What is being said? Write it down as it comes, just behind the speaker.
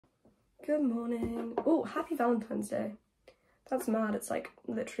Good morning. Oh, happy Valentine's Day. That's mad. It's like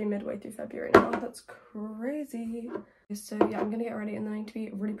literally midway through February now. That's crazy. So yeah, I'm gonna get ready and then I need to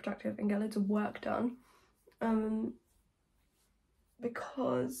be really productive and get loads of work done.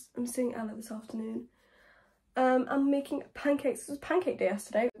 Because I'm seeing Ella this afternoon. I'm making pancakes. It was pancake day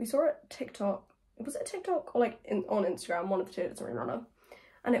yesterday. We saw it TikTok. Was it TikTok or like on Instagram? One of the two, it doesn't really matter.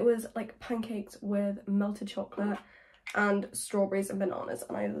 And it was like pancakes with melted chocolate and strawberries and bananas,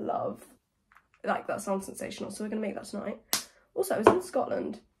 and I love, like, that sounds sensational, so we're gonna make that tonight. Also, I was in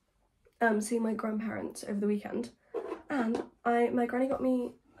Scotland seeing my grandparents over the weekend, and my granny got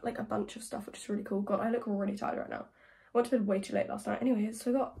me like a bunch of stuff, which is really cool. God, I look really tired right now. I went to bed way too late last night. Anyways,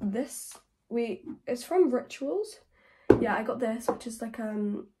 so I got this. It's from Rituals. Yeah, I got this, which is like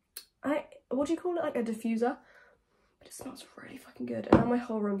what do you call it, like a diffuser, but it smells really fucking good, and now my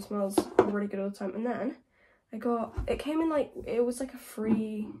whole room smells really good all the time. And then it came in like, it was like a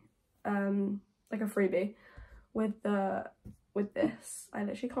free like a freebie with this. I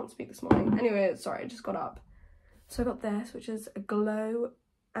literally can't speak this morning. Anyway, sorry, I just got up. So I got this, which is a Glow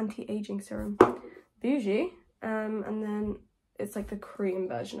anti-aging serum. Bougie. And then it's like the cream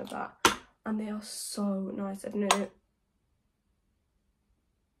version of that, and they are so nice. I don't know, I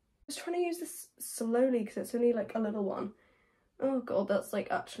was trying to use this slowly because it's only like a little one. Oh god, that's like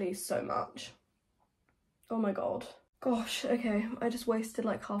actually so much. Oh my god. Gosh, okay, I just wasted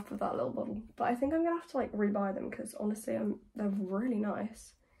like half of that little bottle, but I think I'm gonna have to like rebuy them because honestly they're really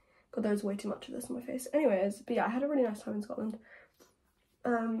nice. God, there's way too much of this on my face. Anyways, but yeah, I had a really nice time in Scotland.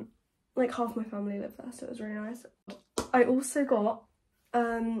 Like half my family lived there, so it was really nice. I also got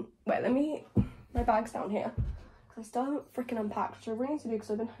wait, my bag's down here because I still haven't freaking unpacked, which I really need to do because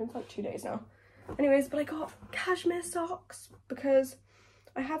I've been home for like 2 days now. Anyways, but I got cashmere socks because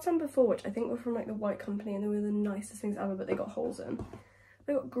I had some before, which I think were from like the White Company, and they were the nicest things ever, but they got holes in.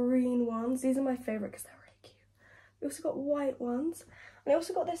 I got green ones. These are my favourite because they're really cute. We also got white ones. And I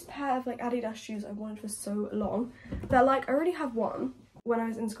also got this pair of like Adidas shoes I wanted for so long. They're like, I already have one. When I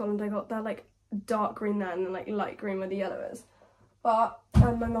was in Scotland, they're like dark green then and then like light green where the yellow is. But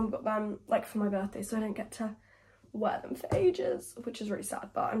my mum got them like for my birthday, so I don't get to wear them for ages, which is really sad,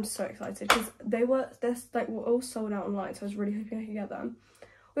 but I'm so excited because were all sold out online, so I was really hoping I could get them.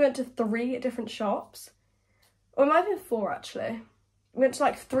 We went to 3 different shops, or it might have been 4 actually. We went to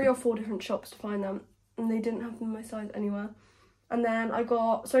like 3 or 4 different shops to find them, and they didn't have them in my size anywhere. And then I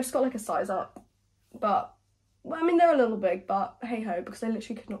just got like a size up, but well, I mean, they're a little big, but hey ho, because I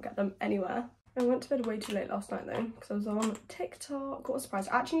literally could not get them anywhere. I went to bed way too late last night though, because I was on TikTok. What a surprise.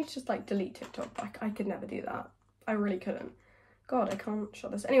 I actually need to just like delete TikTok, but I could never do that. I really couldn't. God, I can't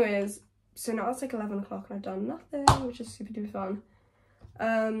shut this. Anyways, so now it's like 11 o'clock and I've done nothing, which is super duper fun.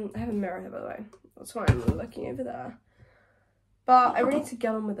 I have a mirror here, by the way. That's why I'm looking over there. But I really need to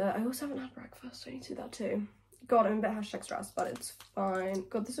get on with it. I also haven't had breakfast, so I need to do that too. God, I'm a bit hashtag stressed, but it's fine.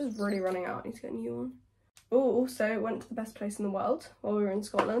 God, this is really running out. I need to get a new one. Oh, also went to the best place in the world while we were in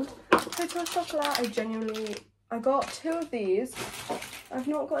Scotland. Hotel Chocolat. I got 2 of these. I've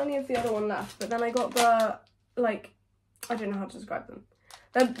not got any of the other one left, but then I got the, like, I don't know how to describe them.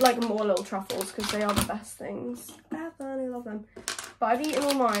 They're like more little truffles because they are the best things ever and I love them. But I've eaten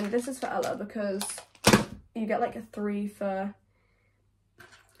all mine. This is for Ella because you get like a 3 for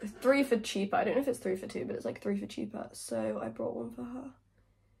cheaper. I don't know if it's 3 for 2, but it's like 3 for cheaper. So I brought one for her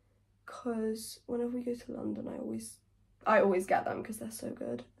because whenever we go to London, I always get them because they're so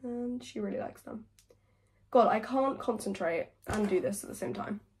good and she really likes them. God, I can't concentrate and do this at the same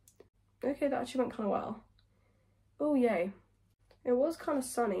time. Okay, that actually went kind of well. Oh yay. It was kind of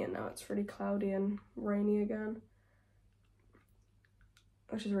sunny and now it's really cloudy and rainy again,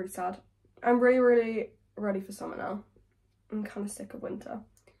 which is really sad. I'm really, really ready for summer now. I'm kind of sick of winter.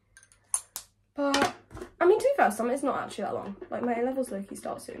 But, I mean, to be fair, summer is not actually that long. Like, my A-levels low-key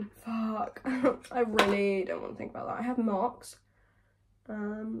start soon. Fuck. I really don't want to think about that. I have mocks.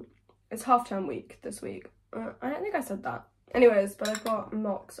 It's half-term week this week. I don't think I said that. Anyways, but I've got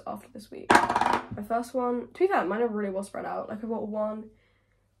mocks after this week. My first one, to be fair, mine are really well spread out. Like, I've got one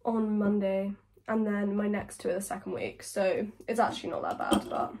on Monday, and then my next 2 are the second week. So, it's actually not that bad,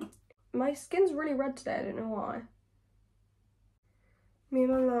 but my skin's really red today. I don't know why. Me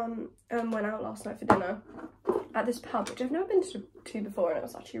and my mum went out last night for dinner at this pub, which I've never been to before, and it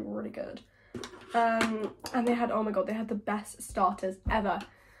was actually really good. And they had, oh my god, they had the best starters ever.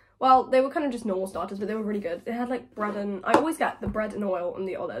 Well, they were kind of just normal starters, but they were really good. They had like bread and, I always get the bread and oil and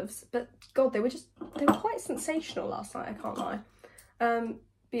the olives, but god, they were quite sensational last night, I can't lie. But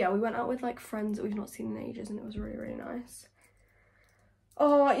yeah, we went out with like friends that we've not seen in ages, and it was really, really nice.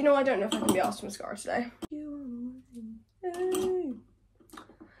 Oh, you know, I don't know if I can be asked for mascara today.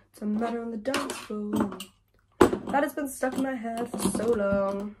 Doesn't matter on the dance floor. That has been stuck in my head for so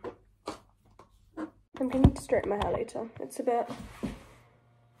long. I'm going to need to straighten my hair later. It's a bit,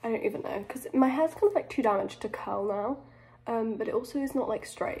 I don't even know, because my hair's kind of like too damaged to curl now. But it also is not like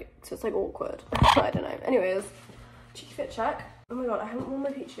straight, so it's like awkward. I don't know. Anyways, cheeky fit check. Oh my god, I haven't worn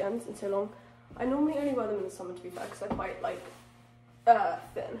my peachy ends in so long. I normally only wear them in the summer, to be fair, because they're quite like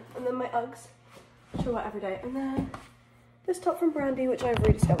thin. And then my Uggs, which I wear every day. And then this top from Brandy, which I've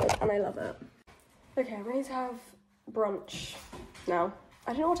rediscovered, and I love it. Okay, I'm ready to have brunch now.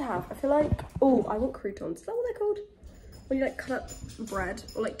 I don't know what to have. I feel like, oh, I want croutons. Is that what they're called? When you like cut up bread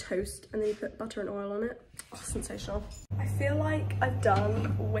or like toast and then you put butter and oil on it. Oh, sensational. I feel like I've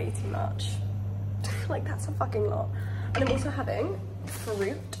done way too much. Like that's a fucking lot. And I'm also having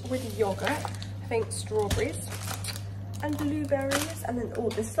fruit with yogurt. I think strawberries and blueberries. And then, oh,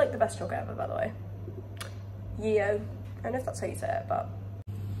 this is like the best yogurt ever, by the way. Yo. I don't know if that's how you say it, but.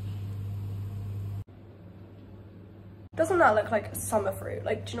 Doesn't that look like summer fruit?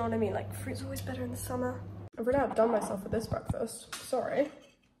 Like, do you know what I mean? Like, fruit's always better in the summer. I've really outdone myself with this breakfast. Sorry.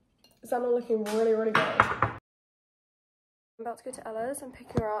 Is that not looking really, really good? I'm about to go to Ella's and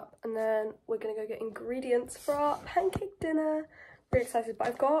pick her up, and then we're gonna go get ingredients for our pancake dinner. Really excited, but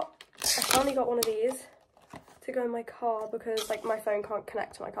I finally got one of these to go in my car because like my phone can't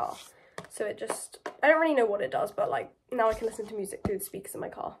connect to my car. So it just, I don't really know what it does, but like now I can listen to music through the speakers in my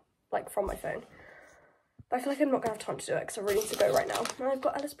car, like from my phone. But I feel like I'm not gonna have time to do it because I really need to go right now. And I've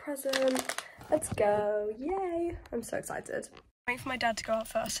got Ella's present. Let's go, yay. I'm so excited. I'm waiting for my dad to go out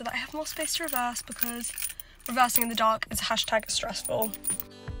first so that I have more space to reverse because reversing in the dark is #stressful.